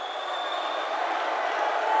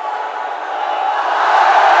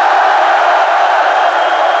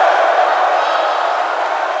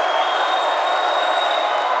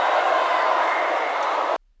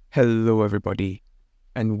Hello, everybody,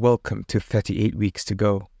 and welcome to 38 Weeks to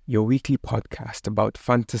Go, your weekly podcast about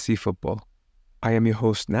fantasy football. I am your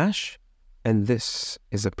host, Nash, and this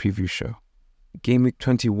is a preview show. Gameweek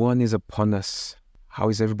 21 is upon us. How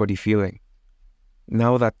is everybody feeling?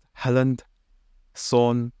 Now that Haaland,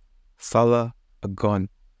 Son, Salah are gone,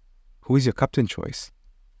 who is your captain choice?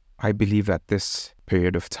 I believe that this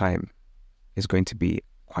period of time is going to be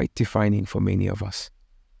quite defining for many of us.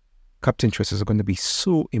 Captain choices are going to be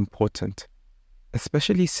so important,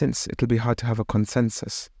 especially since it'll be hard to have a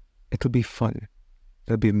consensus. It'll be fun.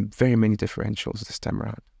 There'll be very many differentials this time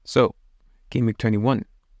around. So, Game Week 21,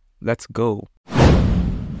 let's go.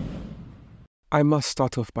 I must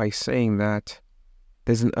start off by saying that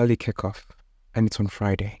there's an early kickoff and it's on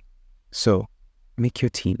Friday. So, make your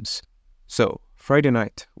teams. So, Friday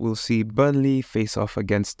night, we'll see Burnley face off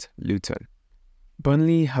against Luton.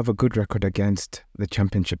 Burnley have a good record against the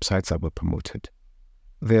championship sides that were promoted.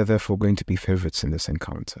 They are therefore going to be favourites in this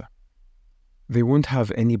encounter. They won't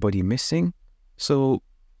have anybody missing, so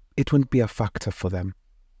it won't be a factor for them.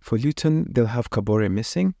 For Luton, they'll have Kabore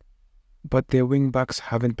missing, but their wing-backs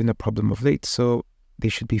haven't been a problem of late, so they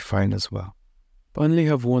should be fine as well. Burnley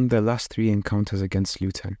have won their last 3 encounters against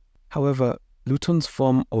Luton. However, Luton's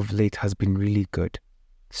form of late has been really good,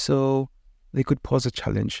 so they could pose a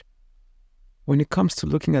challenge. When it comes to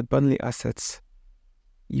looking at Burnley assets,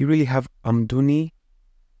 you really have Amdouni.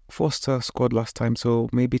 Foster scored last time, so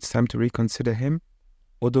maybe it's time to reconsider him.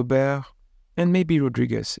 Odobert, and maybe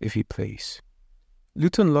Rodriguez if he plays.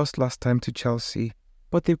 Luton lost last time to Chelsea,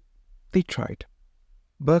 but they tried.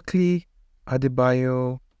 Berkeley,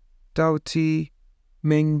 Adebayo, Doughty,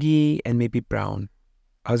 Mengi, and maybe Brown.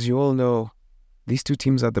 As you all know, these 2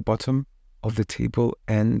 teams are at the bottom of the table,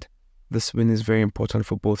 and this win is very important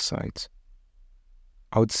for both sides.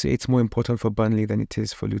 I would say it's more important for Burnley than it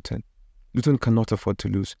is for Luton. Luton cannot afford to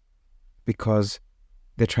lose because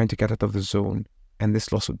they're trying to get out of the zone, and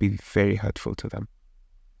this loss would be very hurtful to them.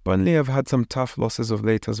 Burnley have had some tough losses of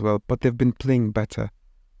late as well, but they've been playing better.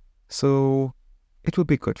 So it will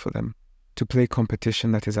be good for them to play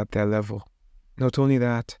competition that is at their level. Not only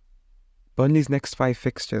that, Burnley's next 5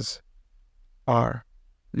 fixtures are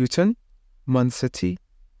Luton, Man City,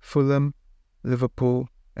 Fulham, Liverpool,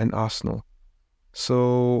 and Arsenal.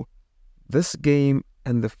 So this game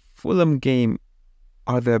and the Fulham game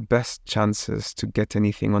are their best chances to get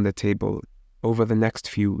anything on the table over the next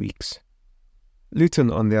few weeks.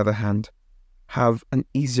 Luton, on the other hand, have an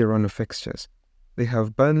easier run of fixtures. They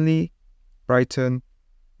have Burnley, Brighton,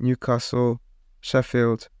 Newcastle,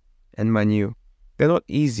 Sheffield, and Man U. They're not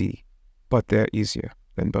easy, but they're easier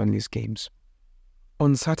than Burnley's games.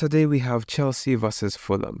 On Saturday, we have Chelsea versus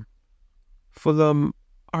Fulham. Fulham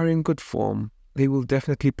are in good form. They will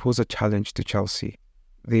definitely pose a challenge to Chelsea.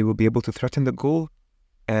 They will be able to threaten the goal,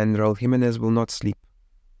 and Raul Jimenez will not sleep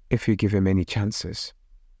if you give him any chances.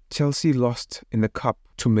 Chelsea lost in the cup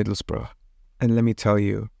to Middlesbrough, and let me tell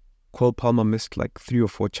you, Cole Palmer missed like 3 or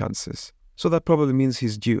 4 chances, so that probably means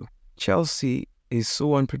he's due. Chelsea is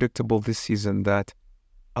so unpredictable this season that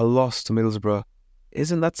a loss to Middlesbrough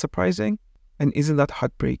isn't that surprising and isn't that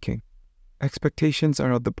heartbreaking. Expectations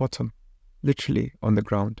are at the bottom, literally on the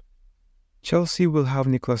ground. Chelsea will have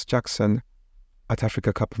Nicholas Jackson at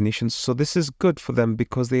Africa Cup of Nations, so this is good for them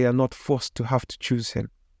because they are not forced to have to choose him.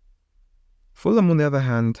 Fulham, on the other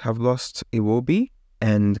hand, have lost Iwobi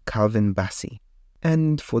and Calvin Bassey,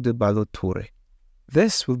 and Fode Ballo-Toure.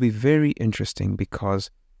 This will be very interesting because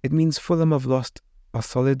it means Fulham have lost a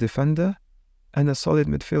solid defender and a solid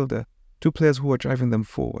midfielder, 2 players who are driving them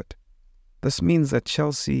forward. This means that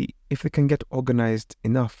Chelsea, if they can get organised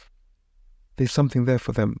enough, there's something there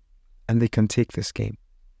for them, and they can take this game.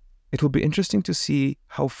 It will be interesting to see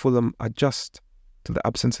how Fulham adjust to the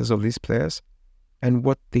absences of these players and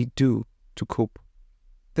what they do to cope.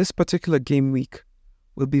 This particular game week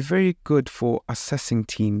will be very good for assessing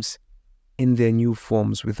teams in their new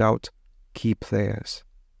forms without key players.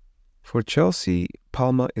 For Chelsea,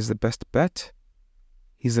 Palmer is the best bet.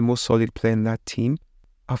 He's the most solid player in that team.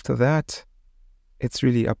 After that, it's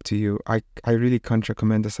really up to you. I really can't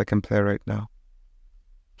recommend a second player right now.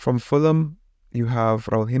 From Fulham, you have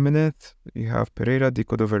Raul Jimenez, you have Pereira, De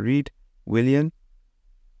Cordova-Reid, Willian.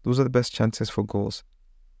 Those are the best chances for goals.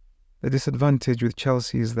 The disadvantage with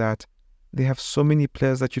Chelsea is that they have so many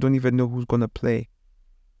players that you don't even know who's going to play.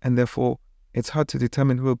 And therefore, it's hard to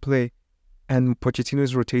determine who will play. And Pochettino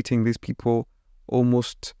is rotating these people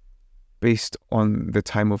almost based on the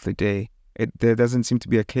time of the day. There doesn't seem to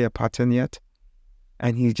be a clear pattern yet.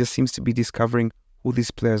 And he just seems to be discovering who these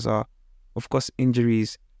players are. Of course,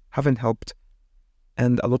 injuries haven't helped.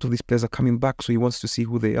 And a lot of these players are coming back, so he wants to see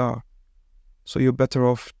who they are. So you're better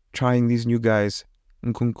off trying these new guys,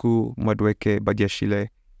 Nkunku, Madueke, Badiashile,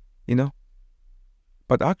 you know?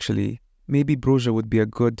 But actually, maybe Broja would be a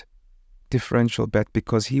good differential bet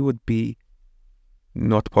because he would be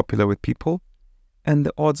not popular with people, and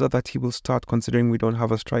the odds are that he will start considering we don't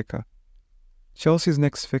have a striker. Chelsea's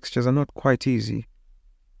next fixtures are not quite easy.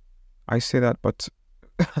 I say that, but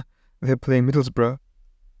they're playing Middlesbrough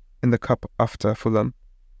in the cup after Fulham.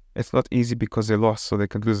 It's not easy because they lost, so they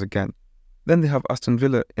could lose again. Then they have Aston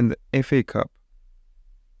Villa in the FA Cup,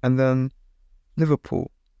 and then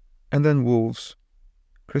Liverpool, and then Wolves,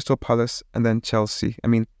 Crystal Palace, and then Chelsea.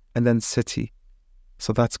 And then City.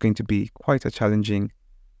 So that's going to be quite a challenging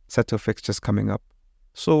set of fixtures coming up.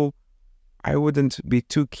 So I wouldn't be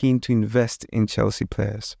too keen to invest in Chelsea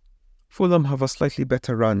players. Fulham have a slightly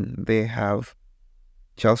better run. They have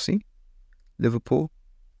Chelsea, Liverpool,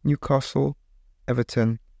 Newcastle,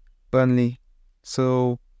 Everton, Burnley.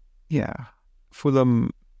 So, yeah,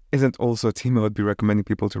 Fulham isn't also a team I would be recommending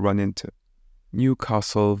people to run into.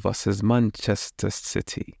 Newcastle versus Manchester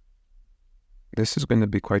City. This is going to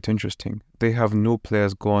be quite interesting. They have no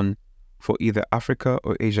players gone for either Africa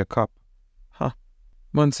or Asia Cup.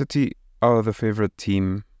 Man City are the favourite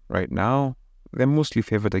team right now. They're mostly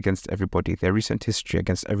favoured against everybody. Their recent history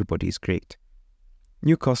against everybody is great.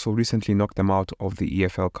 Newcastle recently knocked them out of the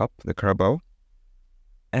EFL Cup, the Carabao.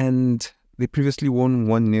 And they previously won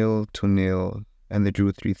 1-0, 2-0, and they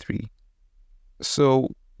drew 3-3. So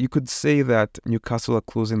you could say that Newcastle are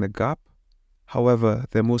closing the gap. However,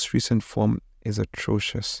 their most recent form is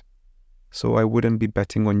atrocious. So I wouldn't be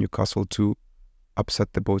betting on Newcastle to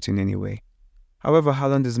upset the boat in any way. However,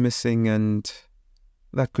 Haaland is missing and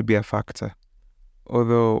that could be a factor.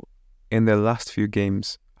 Although in their last few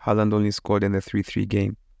games, Haaland only scored in the 3-3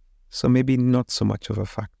 game. So maybe not so much of a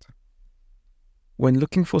factor. When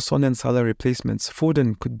looking for Son and Salah replacements,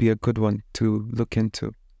 Foden could be a good one to look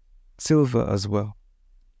into. Silva as well.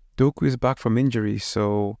 Doku is back from injury,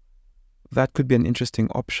 so that could be an interesting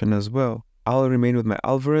option as well. I'll remain with my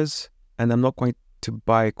Alvarez, and I'm not going to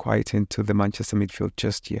buy quite into the Manchester midfield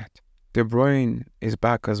just yet. De Bruyne is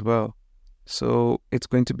back as well, so it's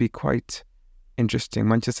going to be quite interesting.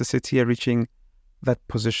 Manchester City are reaching that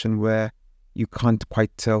position where you can't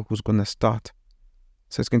quite tell who's going to start.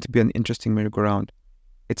 So it's going to be an interesting merry-go-round.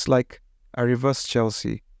 It's like a reverse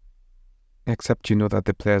Chelsea, except you know that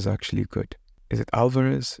the players are actually good. Is it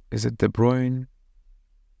Alvarez? Is it De Bruyne?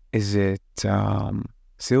 Is it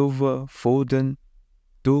Silva, Foden,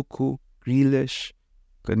 Doku, Grealish?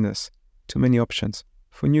 Goodness, too many options.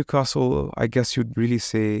 For Newcastle, I guess you'd really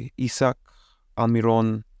say Isak,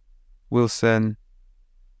 Almiron, Wilson.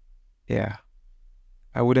 Yeah,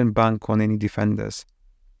 I wouldn't bank on any defenders.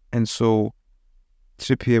 And so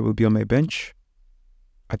Trippier will be on my bench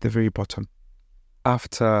at the very bottom.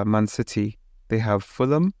 After Man City, they have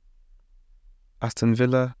Fulham, Aston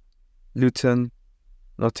Villa, Luton,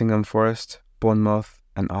 Nottingham Forest, Bournemouth,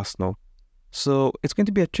 and Arsenal. So it's going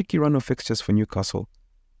to be a tricky run of fixtures for Newcastle.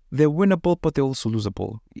 They're winnable, but they're also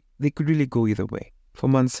losable. They could really go either way. For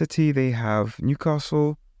Man City, they have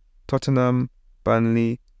Newcastle, Tottenham,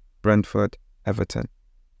 Burnley, Brentford, Everton.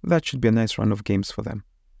 That should be a nice run of games for them.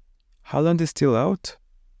 Haaland is still out,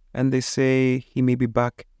 and they say he may be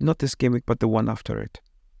back, not this game week, but the one after it.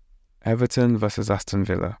 Everton versus Aston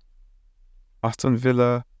Villa. Aston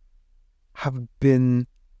Villa have been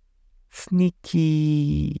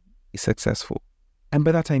sneaky successful. And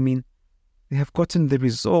by that I mean, they have gotten the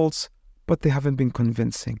results, but they haven't been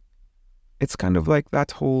convincing. It's kind of like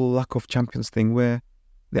that whole lack of champions thing where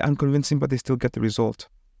they're unconvincing, but they still get the result.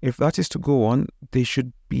 If that is to go on, they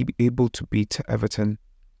should be able to beat Everton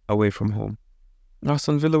away from home.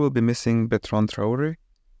 Aston Villa will be missing Bertrand Traore,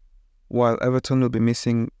 while Everton will be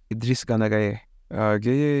missing Idriss Gana Gueye.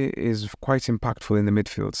 Gueye is quite impactful in the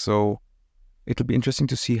midfield, so it'll be interesting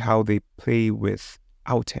to see how they play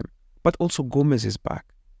without him. But also Gomez is back,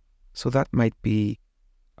 so that might be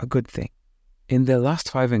a good thing. In their last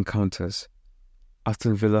 5 encounters,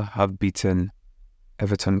 Aston Villa have beaten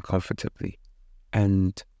Everton comfortably.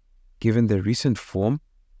 And given their recent form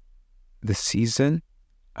this season,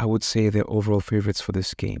 I would say they're overall favourites for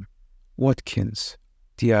this game. Watkins,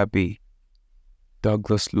 Diaby,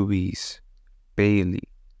 Douglas Luiz, Bailey,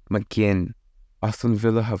 McGinn. Aston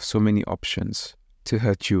Villa have so many options to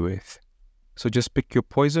hurt you with. So just pick your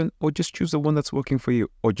poison, or just choose the one that's working for you,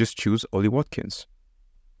 or just choose Ollie Watkins.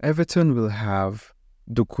 Everton will have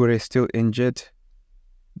Doucouré still injured,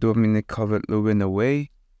 Dominic Calvert-Lewin away,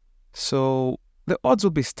 so the odds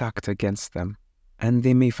will be stacked against them, and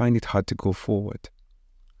they may find it hard to go forward.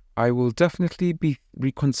 I will definitely be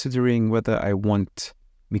reconsidering whether I want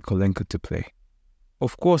Mykolenko to play.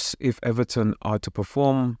 Of course, if Everton are to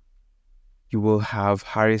perform, You will have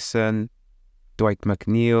Harrison, Dwight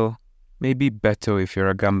McNeil, maybe Beto if you're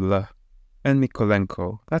a gambler, and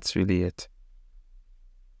Mikolenko. That's really it.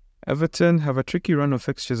 Everton have a tricky run of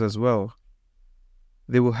fixtures as well.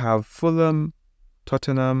 They will have Fulham,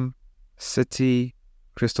 Tottenham, City,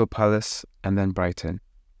 Crystal Palace, and then Brighton.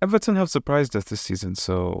 Everton have surprised us this season,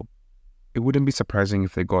 so it wouldn't be surprising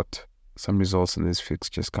if they got some results in these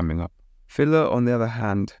fixtures coming up. Villa, on the other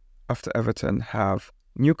hand, after Everton, have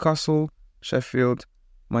Newcastle, Sheffield,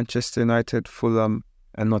 Manchester United, Fulham,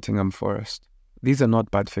 and Nottingham Forest. These are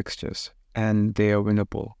not bad fixtures, and they are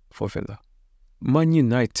winnable for Villa. Man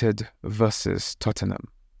United versus Tottenham.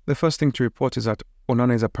 The first thing to report is that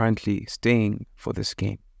Onana is apparently staying for this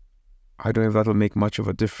game. I don't know if that'll make much of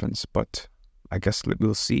a difference, but I guess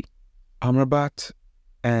we'll see. Amrabat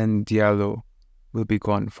and Diallo will be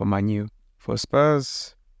gone for Man U. For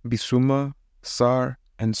Spurs, Bissouma, Sarr,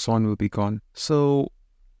 and Son will be gone. So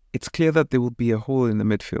it's clear that there will be a hole in the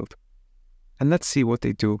midfield. And let's see what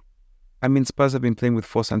they do. I mean, Spurs have been playing with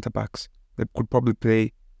 4 centre-backs. They could probably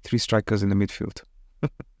play 3 strikers in the midfield.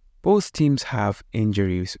 Both teams have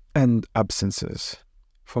injuries and absences.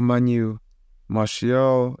 For Man U,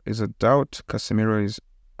 Martial is a doubt, Casemiro is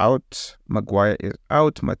out, Maguire is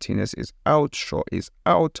out, Martinez is out, Shaw is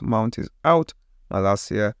out, Mount is out,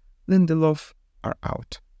 Malacia, Lindelof are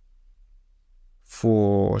out.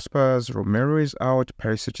 For Spurs, Romero is out,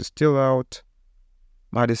 Perisic is still out,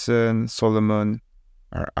 Maddison, Solomon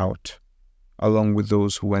are out, along with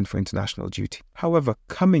those who went for international duty. However,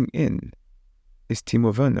 coming in is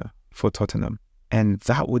Timo Werner for Tottenham, and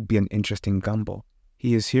that would be an interesting gamble.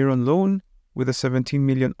 He is here on loan with a 17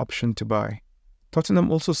 million option to buy.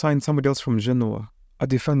 Tottenham also signed somebody else from Genoa, a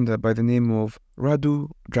defender by the name of Radu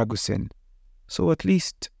Dragusin. So at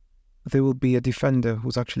least there will be a defender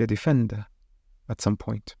who's actually a defender at some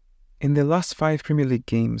point. In the last 5 Premier League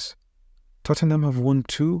games, Tottenham have won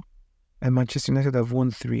 2 and Manchester United have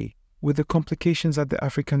won 3. With the complications that the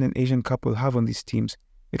African and Asian Cup will have on these teams,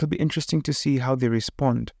 it'll be interesting to see how they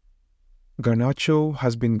respond. Garnacho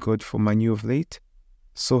has been good for Man U of late,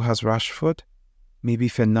 so has Rashford. Maybe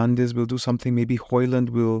Fernandes will do something, maybe Haaland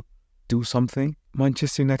will do something.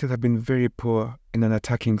 Manchester United have been very poor in an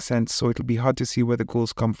attacking sense, so it'll be hard to see where the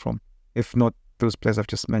goals come from, if not those players I've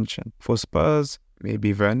just mentioned. For Spurs,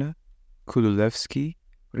 maybe Werner, Kululevski,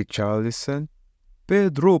 Richarlison,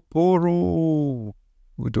 Pedro Porro,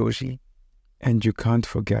 Udogie, and you can't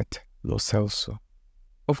forget Lo Celso.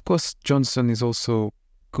 Of course, Johnson is also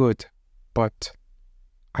good, but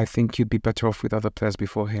I think you'd be better off with other players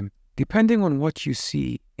before him. Depending on what you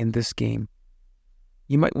see in this game,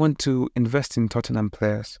 you might want to invest in Tottenham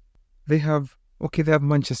players. They have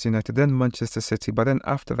Manchester United, then Manchester City, but then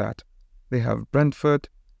after that, they have Brentford,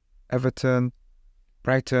 Everton,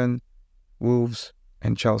 Brighton, Wolves,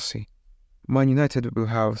 and Chelsea. Man United will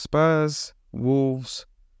have Spurs, Wolves,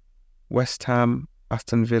 West Ham,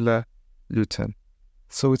 Aston Villa, Luton.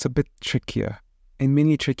 So it's a bit trickier, and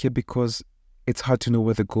mainly trickier because it's hard to know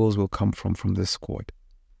where the goals will come from this squad.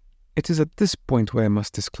 It is at this point where I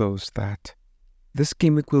must disclose that this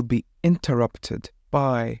game week will be interrupted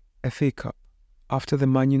by FA Cup after the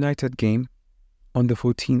Man United game on the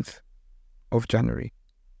 14th of January.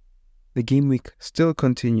 The game week still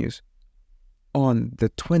continues on the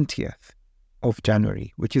 20th of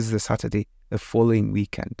January, which is the Saturday, the following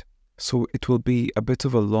weekend. So it will be a bit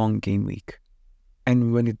of a long game week.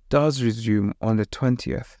 And when it does resume on the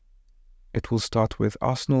 20th, it will start with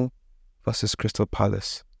Arsenal versus Crystal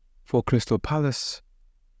Palace. For Crystal Palace,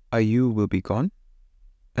 Ayew will be gone.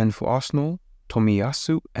 And for Arsenal,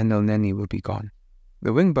 Tomiyasu and Elneny will be gone.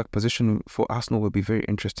 The wing-back position for Arsenal will be very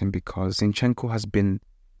interesting because Zinchenko has been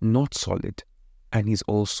not solid and he's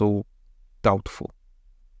also doubtful.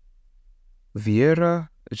 Vieira,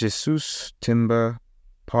 Jesus, Timber,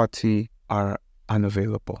 Partey are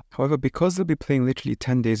unavailable. However, because they'll be playing literally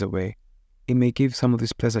 10 days away, it may give some of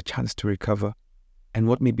these players a chance to recover. And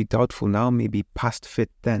what may be doubtful now may be past fit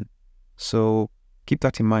then. So keep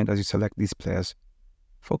that in mind as you select these players.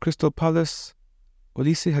 For Crystal Palace,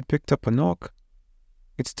 Olise had picked up a knock.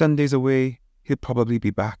 It's 10 days away, he'll probably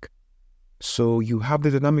be back. So you have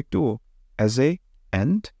the dynamic duo, Eze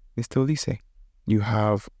and Mr. Olise. You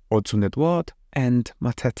have Odson Edouard and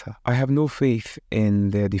Mateta. I have no faith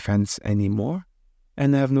in their defense anymore,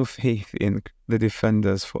 and I have no faith in the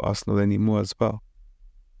defenders for Arsenal anymore as well.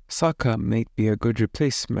 Saka may be a good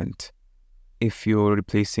replacement. If you're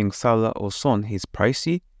replacing Salah or Son, he's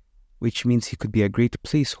pricey, which means he could be a great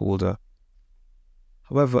placeholder.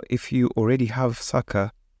 However, if you already have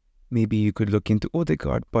Saka, maybe you could look into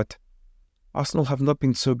Odegaard, but Arsenal have not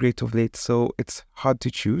been so great of late, so it's hard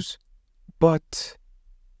to choose. But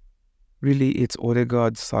Really, it's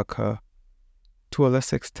Odegaard, Saka, to a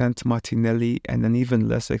less extent Martinelli, and an even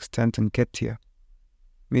less extent Nketiah.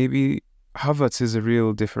 Maybe Havertz is a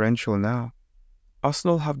real differential now.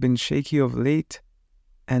 Arsenal have been shaky of late,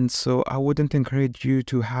 and so I wouldn't encourage you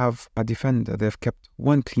to have a defender. They've kept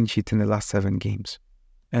 1 clean sheet in the last 7 games,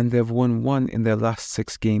 and they've won 1 in their last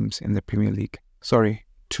 6 games in the Premier League. Sorry,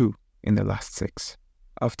 2 in the last 6.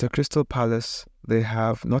 After Crystal Palace, they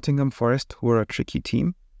have Nottingham Forest, who are a tricky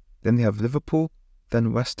team. Then they have Liverpool,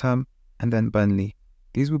 then West Ham, and then Burnley.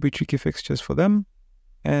 These will be tricky fixtures for them,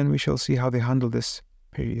 and we shall see how they handle this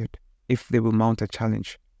period, if they will mount a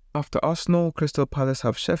challenge. After Arsenal, Crystal Palace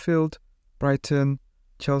have Sheffield, Brighton,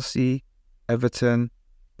 Chelsea, Everton,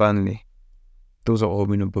 Burnley. Those are all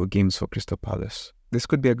winnable games for Crystal Palace. This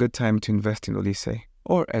could be a good time to invest in Olise,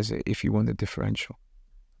 or Eze if you want the differential.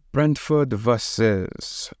 Brentford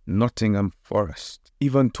versus Nottingham Forest.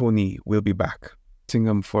 Ivan Toney will be back.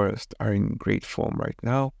 Nottingham Forest are in great form right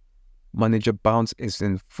now. Manager bounce is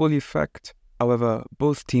in full effect. However,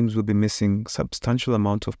 both teams will be missing substantial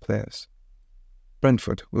amount of players.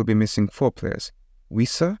 Brentford will be missing 4 players: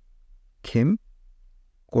 Wissa, Kim,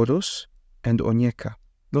 Kodos, and Onyeka.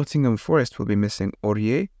 Nottingham Forest will be missing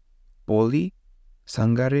Aurier, Boli,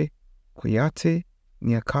 Sangare, Kouyaté,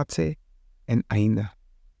 Niakate, and Aina.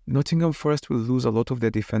 Nottingham Forest will lose a lot of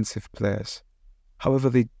their defensive players. However,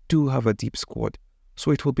 they do have a deep squad,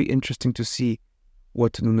 so it will be interesting to see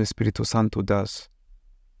what Nuno Espirito Santo does.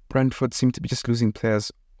 Brentford seem to be just losing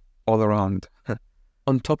players all around.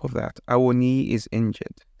 On top of that, Awoni is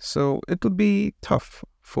injured, so it will be tough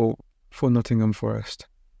for Nottingham Forest.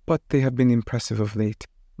 But they have been impressive of late.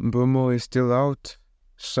 Mbeumo is still out,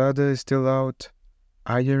 Sada is still out,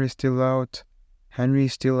 Ayer is still out, Henry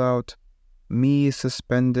is still out, Mee is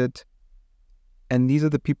suspended, and these are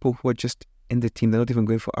the people who are just in the team. They're not even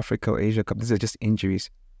going for Africa or Asia Cup. These are just injuries,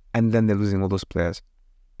 and then they're losing all those players.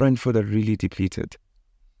 Brentford are really depleted.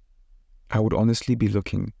 I would honestly be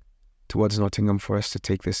looking towards Nottingham Forest to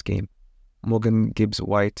take this game. Morgan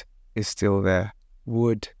Gibbs-White is still there.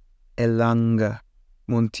 Wood, Elanga,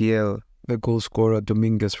 Montiel, the goal scorer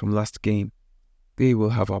Dominguez from last game. They will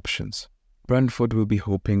have options. Brentford will be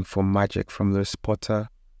hoping for magic from Lewis Potter,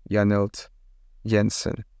 Janelt,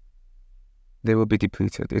 Jensen. They will be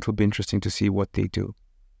depleted. It will be interesting to see what they do.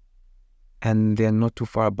 And they're not too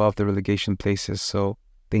far above the relegation places, so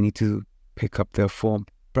they need to pick up their form.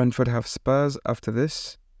 Brentford have Spurs after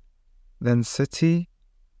this, then City,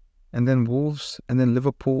 and then Wolves, and then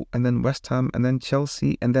Liverpool, and then West Ham, and then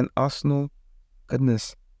Chelsea, and then Arsenal.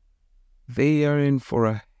 Goodness, they are in for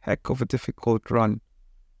a heck of a difficult run.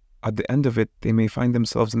 At the end of it, they may find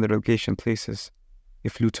themselves in the relegation places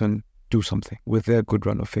if Luton do something with their good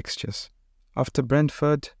run of fixtures. After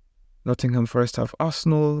Brentford, Nottingham Forest have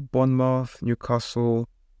Arsenal, Bournemouth, Newcastle,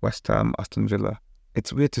 West Ham, Aston Villa.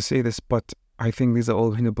 It's weird to say this, but I think these are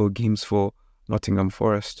all winnable games for Nottingham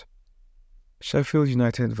Forest. Sheffield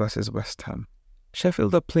United versus West Ham.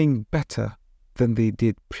 Sheffield are playing better than they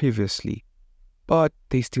did previously, but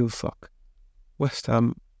they still suck. West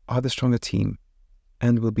Ham are the stronger team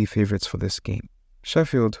and will be favourites for this game.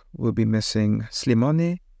 Sheffield will be missing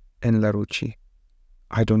Slimani and Larouci.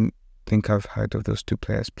 I don't think I've heard of those 2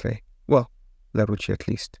 players play. Well, Larouci at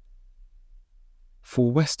least.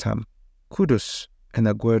 For West Ham, Kudus and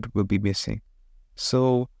Aguerd will be missing.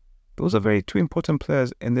 So those are 2 important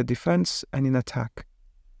players in the defense and in attack.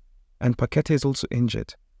 And Paqueta is also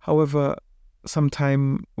injured. However, some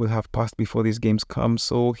time will have passed before these games come,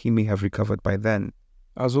 so he may have recovered by then.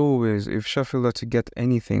 As always, if Sheffield are to get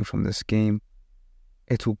anything from this game,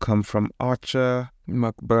 it will come from Archer,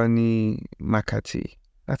 McBurney, McAtee.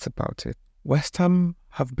 That's about it. West Ham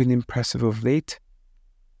have been impressive of late.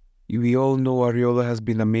 We all know Areola has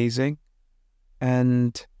been amazing.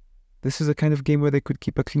 And this is a kind of game where they could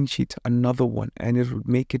keep a clean sheet, another one, and it would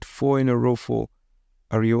make it 4 in a row for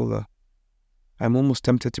Areola. I'm almost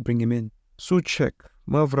tempted to bring him in. Souček,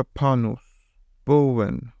 Mavropanos,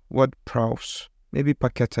 Bowen, Ward-Prowse, maybe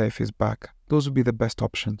Paqueta if he's back. Those would be the best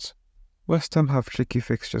options. West Ham have tricky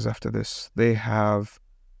fixtures after this. They have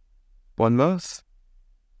Bournemouth,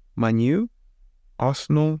 Man U,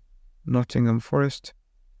 Arsenal, Nottingham Forest,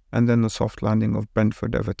 and then the soft landing of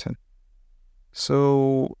Brentford Everton.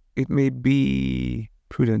 So it may be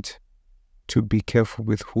prudent to be careful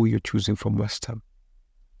with who you're choosing from West Ham.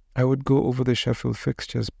 I would go over the Sheffield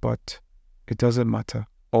fixtures, but it doesn't matter.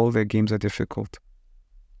 All their games are difficult.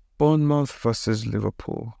 Bournemouth versus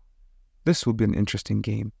Liverpool. This will be an interesting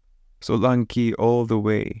game. Solanke all the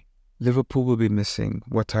way. Liverpool will be missing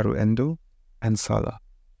Wataru Endo and Salah.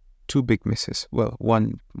 2 big misses. Well,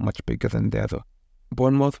 one much bigger than the other.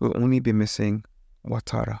 Bournemouth will only be missing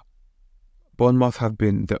Ouattara. Bournemouth have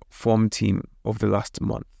been the form team of the last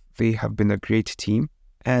month. They have been a great team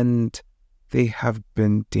and they have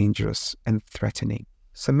been dangerous and threatening.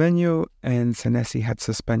 Semenyo and Senesi had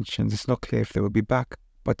suspensions. It's not clear if they will be back,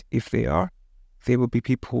 but if they are, they will be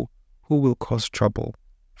people who will cause trouble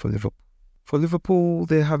for Liverpool. For Liverpool,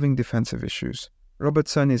 they're having defensive issues.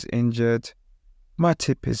 Robertson is injured,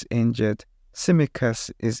 Matip is injured,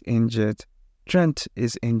 Tsimikas is injured, Trent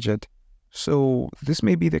is injured. So this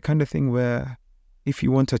may be the kind of thing where if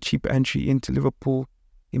you want a cheap entry into Liverpool,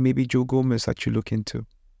 it may be Joe Gomez that you look into.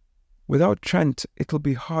 Without Trent, it'll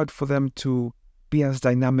be hard for them to be as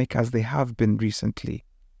dynamic as they have been recently.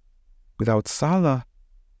 Without Salah,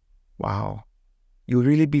 wow, you'll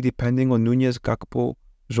really be depending on Nunez, Gakpo,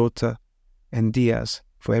 Jota, and Diaz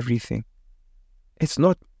for everything. It's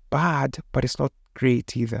not bad, but it's not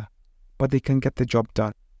great either. But they can get the job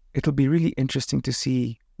done. It'll be really interesting to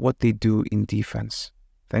see what they do in defense.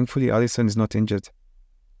 Thankfully, Alisson is not injured.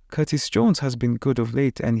 Curtis Jones has been good of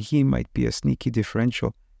late, and he might be a sneaky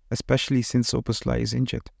differential, especially since Szoboszlai is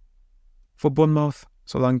injured. For Bournemouth,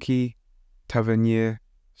 Solanke, Tavernier,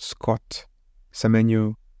 Scott,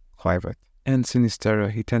 Semenyo, Kluivert, and Sinistera,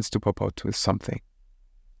 he tends to pop out with something.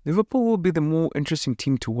 Liverpool will be the more interesting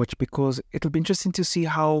team to watch because it'll be interesting to see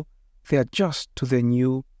how they adjust to their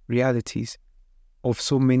new realities of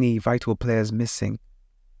so many vital players missing.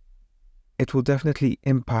 It will definitely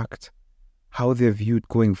impact how they're viewed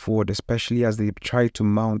going forward, especially as they try to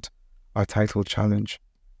mount a title challenge.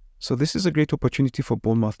 So this is a great opportunity for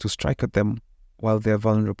Bournemouth to strike at them while they're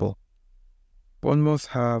vulnerable. Bournemouth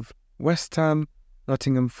have West Ham,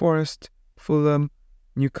 Nottingham Forest, Fulham,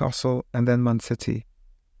 Newcastle, and then Man City.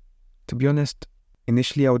 To be honest,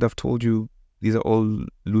 initially I would have told you these are all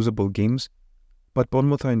losable games, but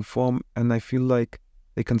Bournemouth are in form and I feel like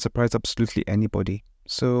they can surprise absolutely anybody.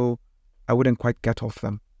 So I wouldn't quite get off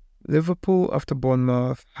them. Liverpool after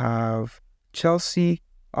Bournemouth have Chelsea,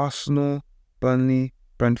 Arsenal, Burnley,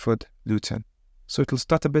 Brentford, Luton. So it'll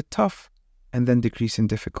start a bit tough and then decrease in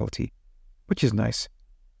difficulty, which is nice.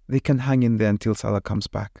 They can hang in there until Salah comes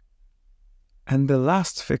back. And the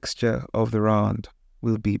last fixture of the round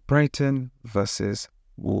will be Brighton versus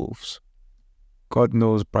Wolves. God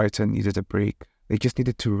knows Brighton needed a break. They just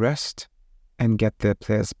needed to rest and get their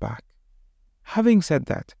players back. Having said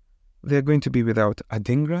that, they're going to be without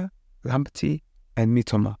Adingra, Lamptey, and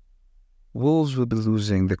Mitoma. Wolves will be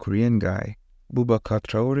losing the Korean guy, Boubacar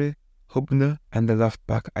Traore, Hubner, and the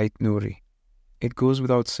left-back Ait Nouri. It goes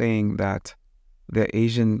without saying that their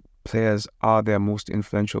Asian players are their most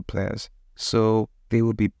influential players, so they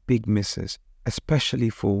will be big misses, especially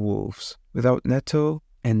for Wolves. Without Neto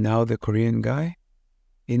and now the Korean guy,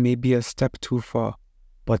 it may be a step too far.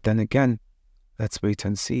 But then again, let's wait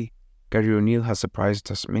and see. Gary O'Neill has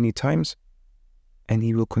surprised us many times, and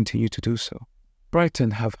he will continue to do so.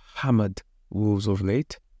 Brighton have hammered Wolves of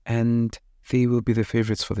late, and they will be the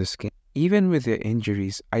favourites for this game. Even with their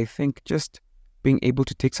injuries, I think just being able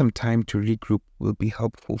to take some time to regroup will be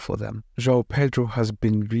helpful for them. João Pedro has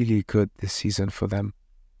been really good this season for them,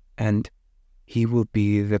 and he will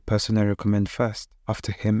be the person I recommend first.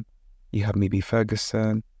 After him, you have maybe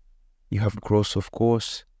Ferguson, you have Gross, of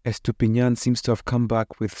course. Estupinian seems to have come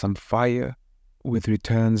back with some fire, with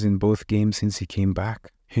returns in both games since he came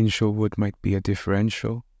back. Hinshaw-Wood might be a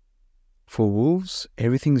differential. For Wolves,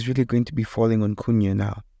 everything's really going to be falling on Cunha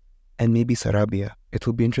now, and maybe Sarabia. It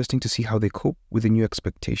will be interesting to see how they cope with the new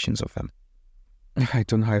expectations of them. I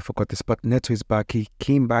don't know how I forgot this, but Neto is back. He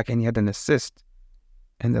came back and he had an assist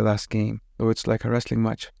in the last game. So it's like a wrestling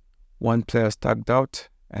match. One player's tagged out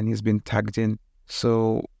and he's been tagged in.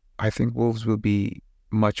 So I think Wolves will be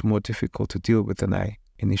much more difficult to deal with than I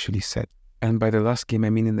initially said. And by the last game, I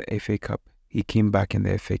mean in the FA Cup. He came back in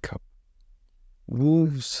the FA Cup.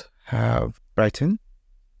 Wolves have Brighton,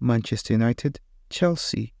 Manchester United,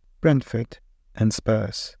 Chelsea, Brentford, and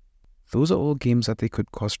Spurs. Those are all games that they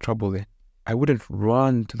could cause trouble in. I wouldn't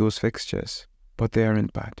run to those fixtures, but they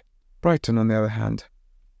aren't bad. Brighton, on the other hand,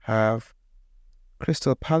 have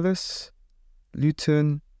Crystal Palace,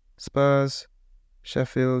 Luton, Spurs,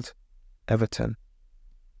 Sheffield, Everton.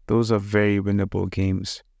 Those are very winnable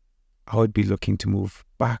games. I would be looking to move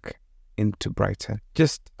back into Brighton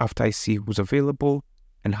just after I see who's available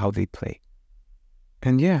and how they play.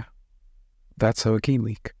 And yeah, that's our game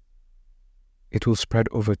week. It will spread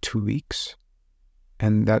over 2 weeks,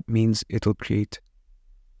 and that means it'll create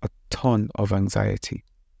a ton of anxiety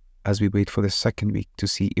as we wait for the second week to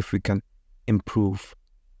see if we can improve.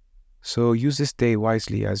 So use this day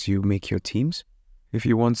wisely as you make your teams. If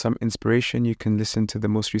you want some inspiration, you can listen to the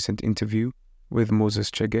most recent interview with Moses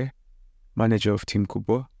Chege, manager of Team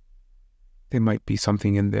Kubo. There might be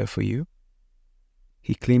something in there for you.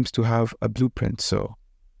 He claims to have a blueprint, so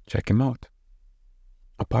check him out.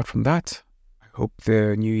 Apart from that, I hope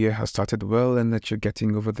the new year has started well and that you're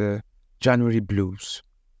getting over the January blues.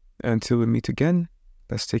 Until we meet again,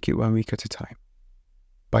 let's take it 1 week at a time.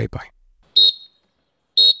 Bye-bye.